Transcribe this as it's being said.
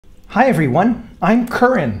Hi everyone, I'm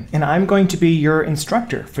Curran and I'm going to be your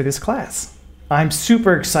instructor for this class. I'm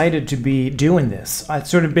super excited to be doing this. It's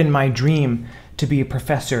sort of been my dream to be a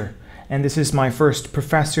professor, and this is my first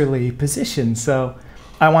professorly position, so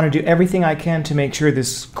I want to do everything I can to make sure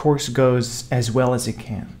this course goes as well as it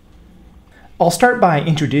can. I'll start by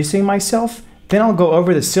introducing myself, then I'll go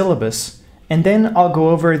over the syllabus, and then I'll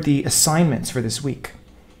go over the assignments for this week.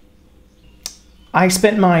 I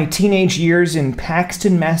spent my teenage years in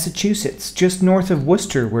Paxton, Massachusetts, just north of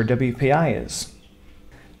Worcester, where WPI is.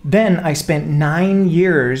 Then I spent 9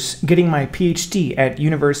 years getting my PhD at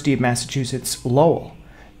University of Massachusetts, Lowell.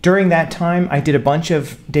 During that time, I did a bunch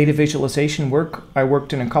of data visualization work. I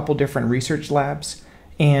worked in a couple different research labs,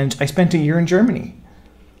 and I spent a year in Germany.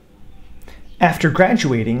 After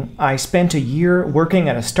graduating, I spent a year working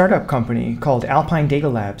at a startup company called Alpine Data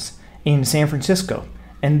Labs in San Francisco.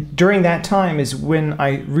 And during that time is when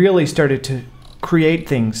I really started to create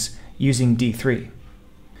things using D3.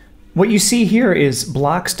 What you see here is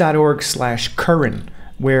blocks.org/Curran,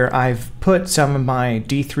 where I've put some of my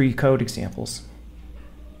D3 code examples.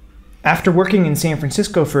 After working in San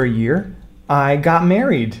Francisco for a year, I got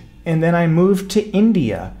married, and then I moved to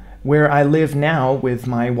India, where I live now with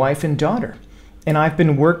my wife and daughter. And I've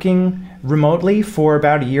been working remotely for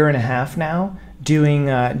about a year and a half now, doing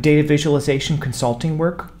data visualization consulting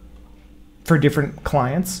work for different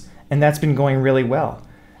clients, and that's been going really well.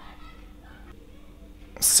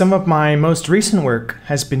 Some of my most recent work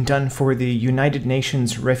has been done for the United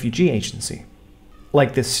Nations Refugee Agency,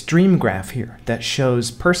 like this stream graph here that shows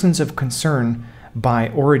persons of concern by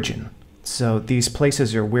origin. So these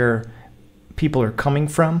places are where people are coming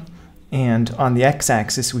from, and on the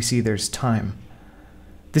x-axis we see there's time.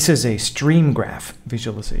 This is a stream graph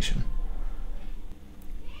visualization.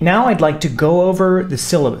 Now I'd like to go over the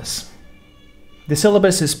syllabus. The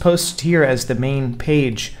syllabus is posted here as the main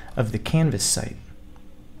page of the Canvas site.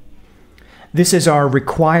 This is our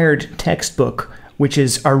required textbook, which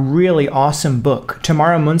is a really awesome book.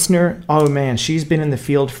 Tamara Munzner, oh man, she's been in the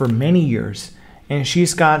field for many years, and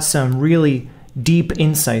she's got some really deep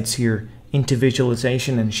insights here into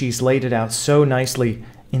visualization, and she's laid it out so nicely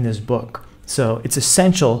in this book. So it's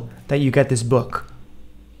essential that you get this book.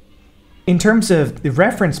 In terms of the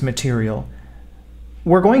reference material,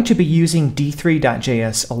 we're going to be using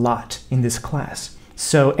d3.js a lot in this class.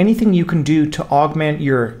 So anything you can do to augment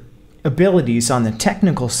your abilities on the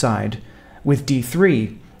technical side with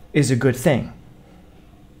D3 is a good thing.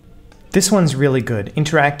 This one's really good.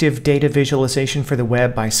 Interactive Data Visualization for the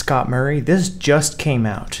Web by Scott Murray. This just came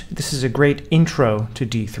out. This is a great intro to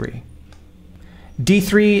D3.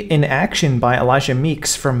 D3 in Action by Elijah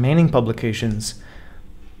Meeks from Manning Publications.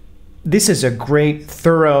 This is a great,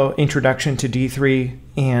 thorough introduction to D3,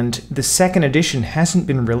 and the second edition hasn't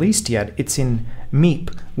been released yet. It's in MEAP,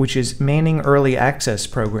 which is Manning Early Access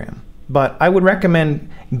Program. But I would recommend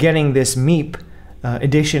getting this MEAP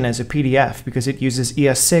edition as a PDF because it uses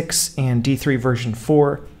ES6 and D3 version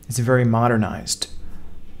 4. It's very modernized.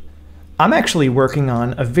 I'm actually working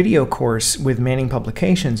on a video course with Manning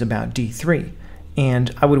Publications about D3,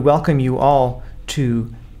 and I would welcome you all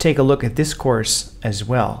to take a look at this course as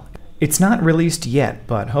well. It's not released yet,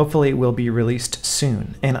 but hopefully it will be released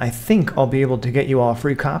soon. And I think I'll be able to get you all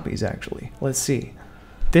free copies, actually. Let's see.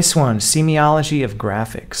 This one, Semiology of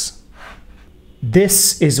Graphics.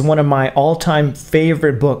 This is one of my all-time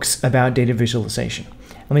favorite books about data visualization.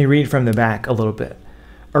 Let me read from the back a little bit.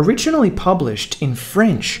 Originally published in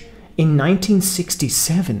French in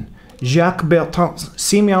 1967, Jacques Berthoud's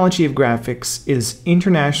Semiology of Graphics is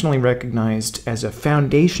internationally recognized as a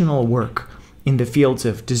foundational work in the fields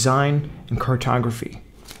of design and cartography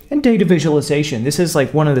and data visualization. This is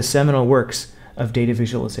like one of the seminal works of data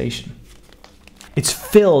visualization. It's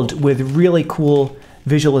filled with really cool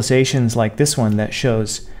visualizations like this one that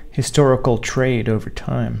shows historical trade over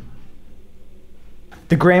time.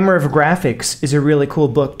 The Grammar of Graphics is a really cool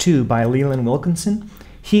book too by Leland Wilkinson.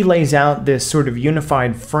 He lays out this sort of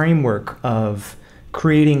unified framework of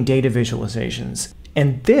creating data visualizations.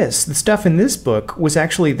 And the stuff in this book was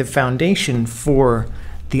actually the foundation for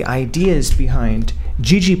the ideas behind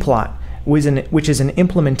ggplot, which is an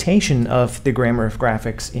implementation of the Grammar of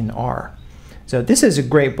Graphics in R. So this is a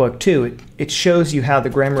great book too. It shows you how the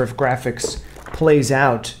Grammar of Graphics plays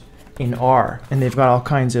out in R, and they've got all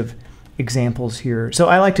kinds of examples here. So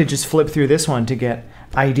I like to just flip through this one to get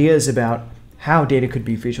ideas about how data could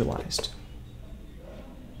be visualized.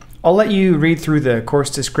 I'll let you read through the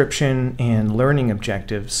course description and learning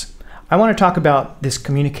objectives. I want to talk about this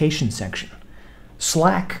communication section.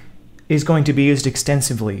 Slack is going to be used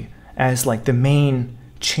extensively as like the main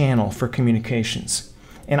channel for communications.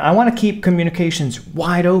 And I want to keep communications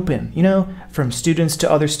wide open, you know, from students to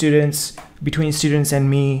other students, between students and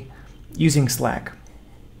me, using Slack.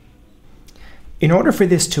 In order for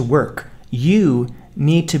this to work, you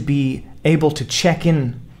need to be able to check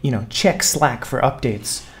Slack for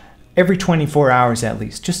updates every 24 hours at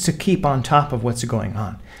least, just to keep on top of what's going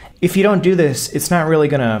on. If you don't do this, it's not really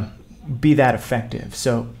going to be that effective.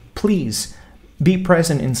 So please be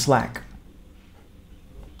present in Slack.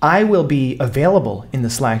 I will be available in the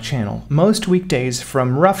Slack channel most weekdays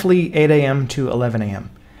from roughly 8 a.m. to 11 a.m.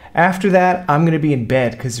 After that, I'm going to be in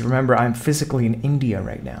bed because remember, I'm physically in India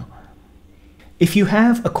right now. If you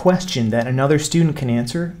have a question that another student can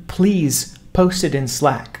answer, please post it in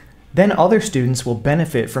Slack. Then other students will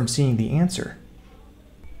benefit from seeing the answer.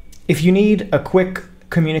 If you need a quick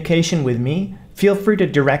communication with me, feel free to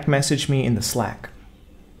direct message me in the Slack.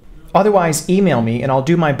 Otherwise, email me and I'll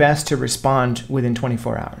do my best to respond within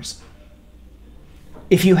 24 hours.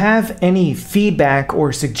 If you have any feedback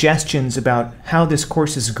or suggestions about how this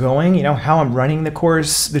course is going, how I'm running the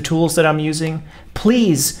course, the tools that I'm using,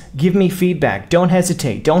 please give me feedback. Don't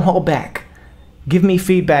hesitate. Don't hold back. Give me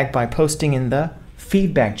feedback by posting in the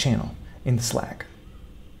feedback channel in the Slack.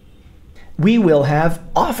 We will have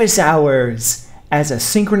office hours as a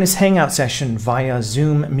synchronous hangout session via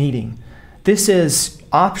Zoom meeting. This is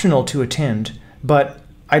optional to attend, but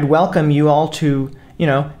I'd welcome you all to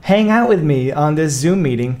hang out with me on this Zoom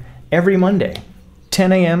meeting every Monday,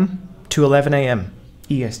 10 a.m. to 11 a.m.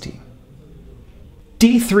 EST.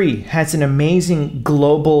 D3 has an amazing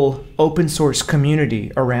global open source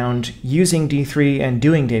community around using D3 and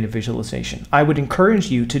doing data visualization. I would encourage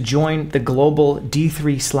you to join the global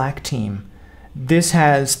D3 Slack team. This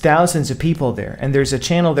has thousands of people there, and there's a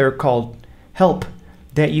channel there called Help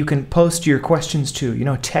that you can post your questions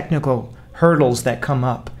to, technical hurdles that come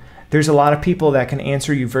up. There's a lot of people that can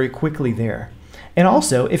answer you very quickly there. And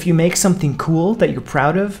also, if you make something cool that you're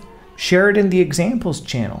proud of, share it in the examples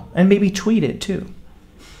channel and maybe tweet it too.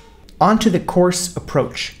 On to the course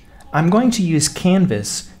approach. I'm going to use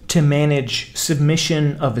Canvas to manage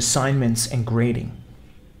submission of assignments and grading.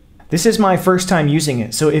 This is my first time using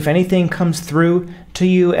it, so if anything comes through to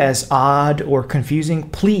you as odd or confusing,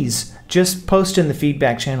 please just post in the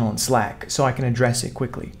feedback channel in Slack so I can address it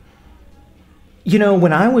quickly.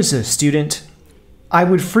 When I was a student, I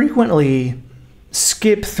would frequently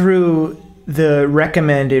skip through the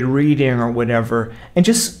recommended reading or whatever and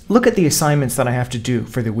just look at the assignments that I have to do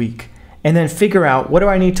for the week and then figure out what do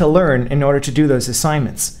I need to learn in order to do those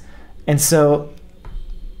assignments. And so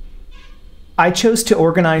I chose to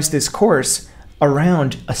organize this course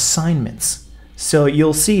around assignments. So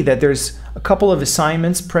you'll see that there's a couple of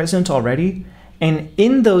assignments present already, and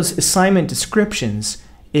in those assignment descriptions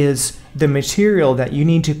is the material that you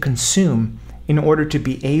need to consume in order to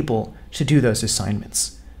be able to do those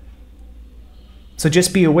assignments. So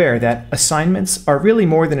just be aware that assignments are really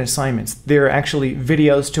more than assignments. They're actually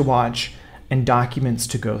videos to watch and documents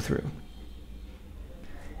to go through.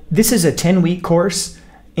 This is a 10-week course,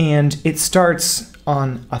 and it starts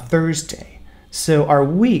on a Thursday. So our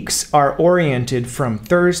weeks are oriented from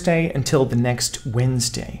Thursday until the next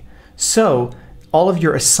Wednesday. So all of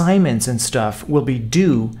your assignments and stuff will be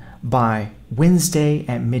due by Wednesday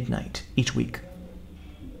at midnight each week.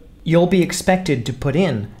 You'll be expected to put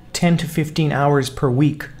in 10 to 15 hours per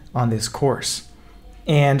week on this course.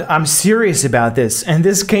 And I'm serious about this, and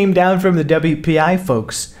this came down from the WPI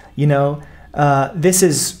folks. This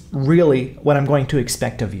is really what I'm going to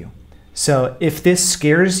expect of you. So if this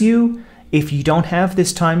scares you, if you don't have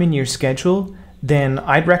this time in your schedule, then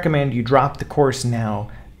I'd recommend you drop the course now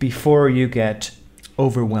before you get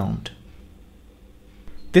overwhelmed.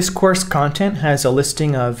 This course content has a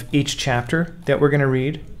listing of each chapter that we're going to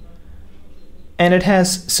read, and it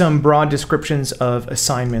has some broad descriptions of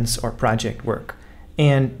assignments or project work.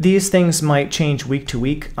 And these things might change week to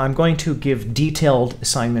week. I'm going to give detailed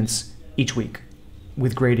assignments each week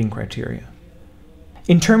with grading criteria.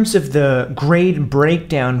 In terms of the grade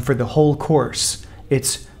breakdown for the whole course,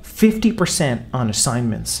 it's 50% on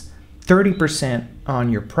assignments, 30%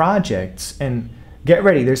 on your projects, and get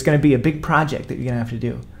ready, there's going to be a big project that you're going to have to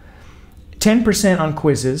do. 10% on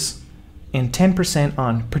quizzes and 10%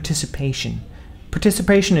 on participation.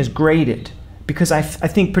 Participation is graded because I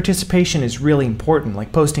think participation is really important,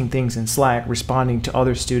 like posting things in Slack, responding to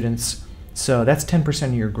other students. So that's 10%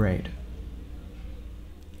 of your grade.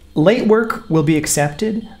 Late work will be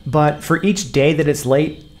accepted, but for each day that it's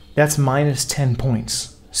late, that's minus 10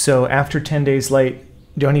 points. So after 10 days late,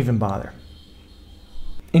 don't even bother.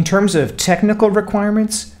 In terms of technical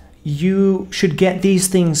requirements, you should get these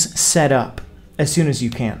things set up as soon as you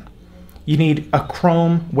can. You need a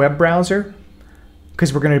Chrome web browser,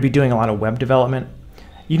 because we're going to be doing a lot of web development,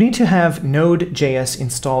 you need to have Node.js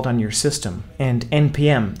installed on your system and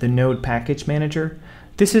npm, the Node package manager.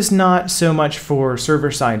 This is not so much for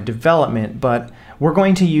server-side development, but we're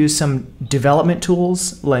going to use some development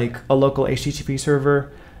tools like a local HTTP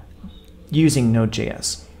server using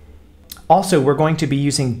Node.js. Also, we're going to be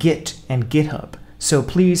using Git and GitHub. So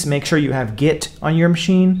please make sure you have Git on your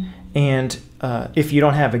machine, and if you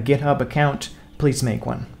don't have a GitHub account, please make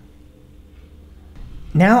one.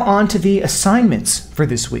 Now on to the assignments for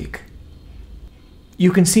this week.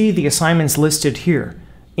 You can see the assignments listed here.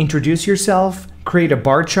 Introduce yourself, create a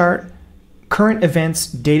bar chart, current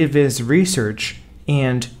events Dataviz research,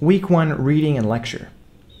 and week 1 reading and lecture.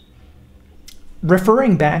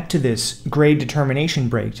 Referring back to this grade determination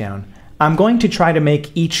breakdown, I'm going to try to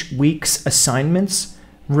make each week's assignments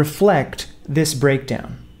reflect this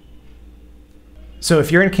breakdown. So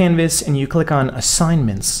if you're in Canvas and you click on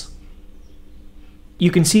Assignments, you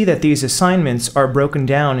can see that these assignments are broken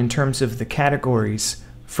down in terms of the categories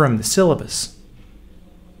from the syllabus.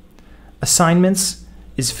 Assignments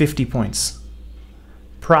is 50 points.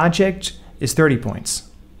 Project is 30 points.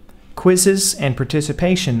 Quizzes and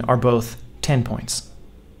participation are both 10 points.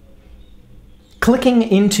 Clicking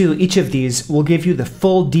into each of these will give you the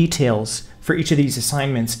full details for each of these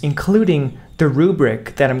assignments, including the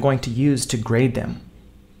rubric that I'm going to use to grade them.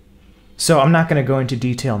 So I'm not going to go into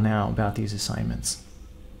detail now about these assignments.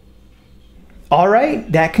 All right,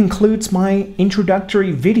 that concludes my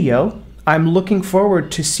introductory video. I'm looking forward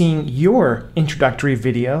to seeing your introductory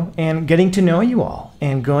video and getting to know you all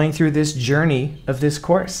and going through this journey of this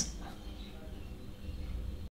course.